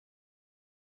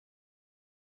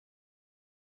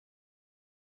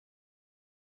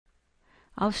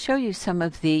I'll show you some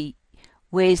of the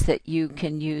ways that you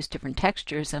can use different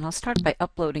textures, and I'll start by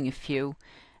uploading a few.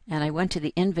 And I went to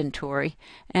the inventory,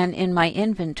 and in my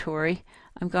inventory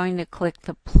I'm going to click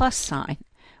the plus sign,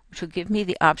 which will give me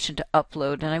the option to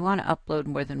upload, and I want to upload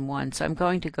more than one, so I'm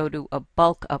going to go to a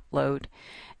bulk upload,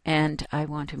 and I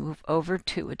want to move over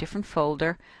to a different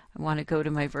folder. I want to go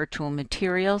to my virtual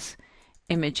materials,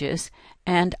 images,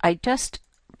 and I just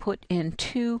put in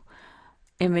two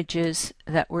images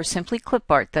that were simply clip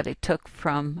art that I took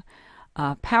from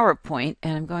PowerPoint,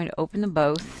 and I'm going to open them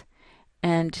both,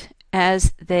 and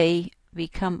as they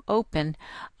become open,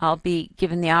 I'll be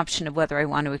given the option of whether I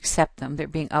want to accept them. They're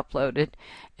being uploaded,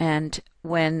 and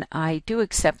when I do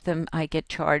accept them, I get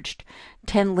charged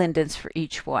 10 lindens for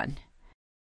each one.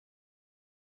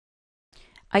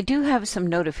 I do have some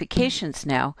notifications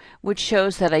now, which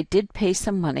shows that I did pay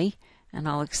some money, and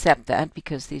I'll accept that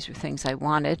because these are things I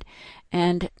wanted.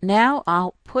 And now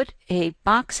I'll put a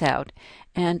box out,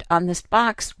 and on this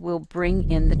box we'll bring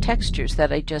in the textures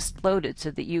that I just loaded so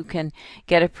that you can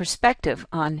get a perspective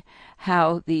on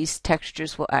how these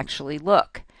textures will actually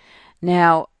look.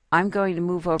 Now I'm going to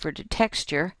move over to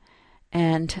texture,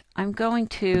 and I'm going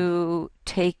to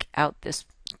take out this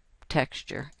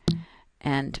texture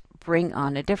and bring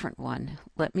on a different one.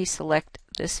 Let me select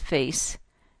this face.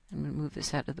 I'm going to move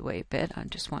this out of the way a bit. I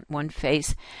just want one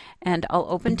face, and I'll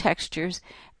open textures,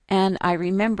 and I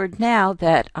remembered now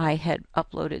that I had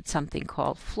uploaded something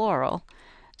called floral,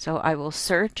 so I will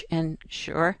search, and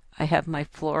sure, I have my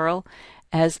floral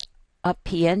as a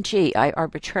PNG. I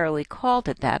arbitrarily called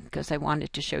it that because I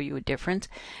wanted to show you a difference,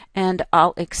 and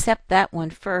I'll accept that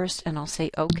one first, and I'll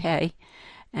say OK,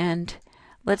 and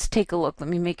let's take a look. Let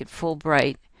me make it full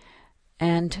bright,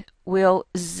 and we'll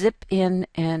zip in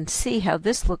and see how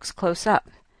this looks close up.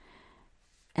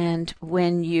 And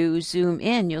when you zoom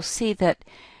in, you'll see that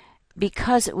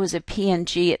because it was a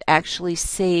PNG, it actually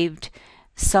saved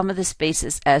some of the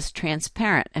spaces as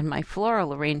transparent, and my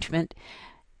floral arrangement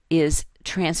is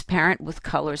transparent with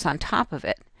colors on top of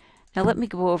it. Now let me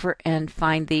go over and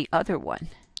find the other one.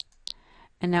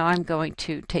 And now I'm going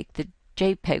to take the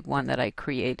JPEG one that I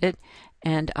created,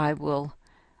 and I will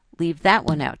leave that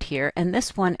one out here, and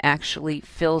this one actually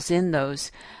fills in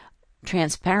those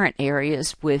transparent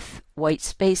areas with white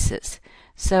spaces.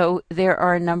 So there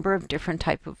are a number of different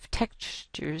types of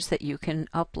textures that you can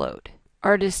upload.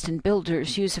 Artists and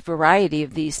builders use a variety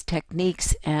of these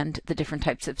techniques and the different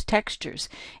types of textures.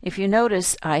 If you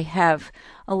notice, I have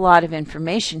a lot of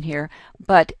information here,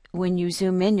 but when you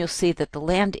zoom in, you'll see that the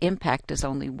land impact is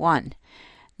only 1.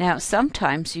 Now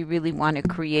sometimes you really want to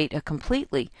create a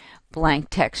completely blank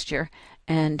texture,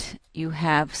 and you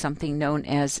have something known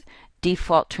as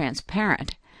default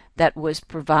transparent that was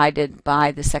provided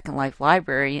by the Second Life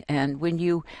library, and when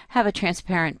you have a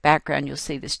transparent background you'll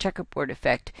see this checkerboard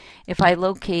effect. If I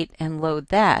locate and load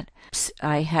that,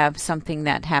 I have something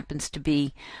that happens to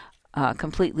be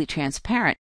completely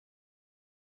transparent.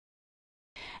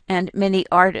 And many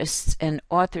artists and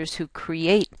authors who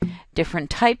create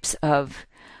different types of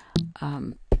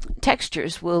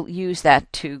textures will use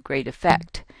that to great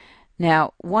effect.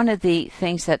 Now, one of the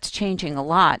things that's changing a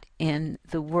lot in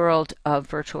the world of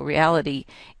virtual reality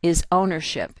is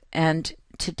ownership. And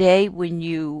today, when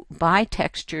you buy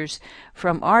textures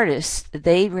from artists,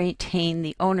 they retain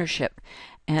the ownership.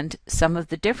 And some of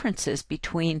the differences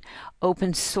between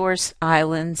open source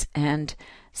islands and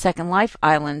Second Life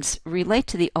islands relate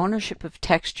to the ownership of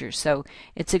textures. So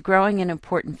it's a growing and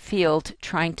important field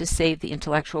trying to save the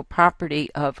intellectual property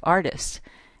of artists.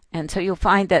 And so you'll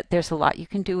find that there's a lot you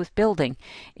can do with building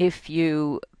if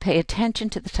you pay attention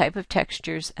to the type of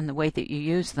textures and the way that you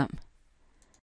use them.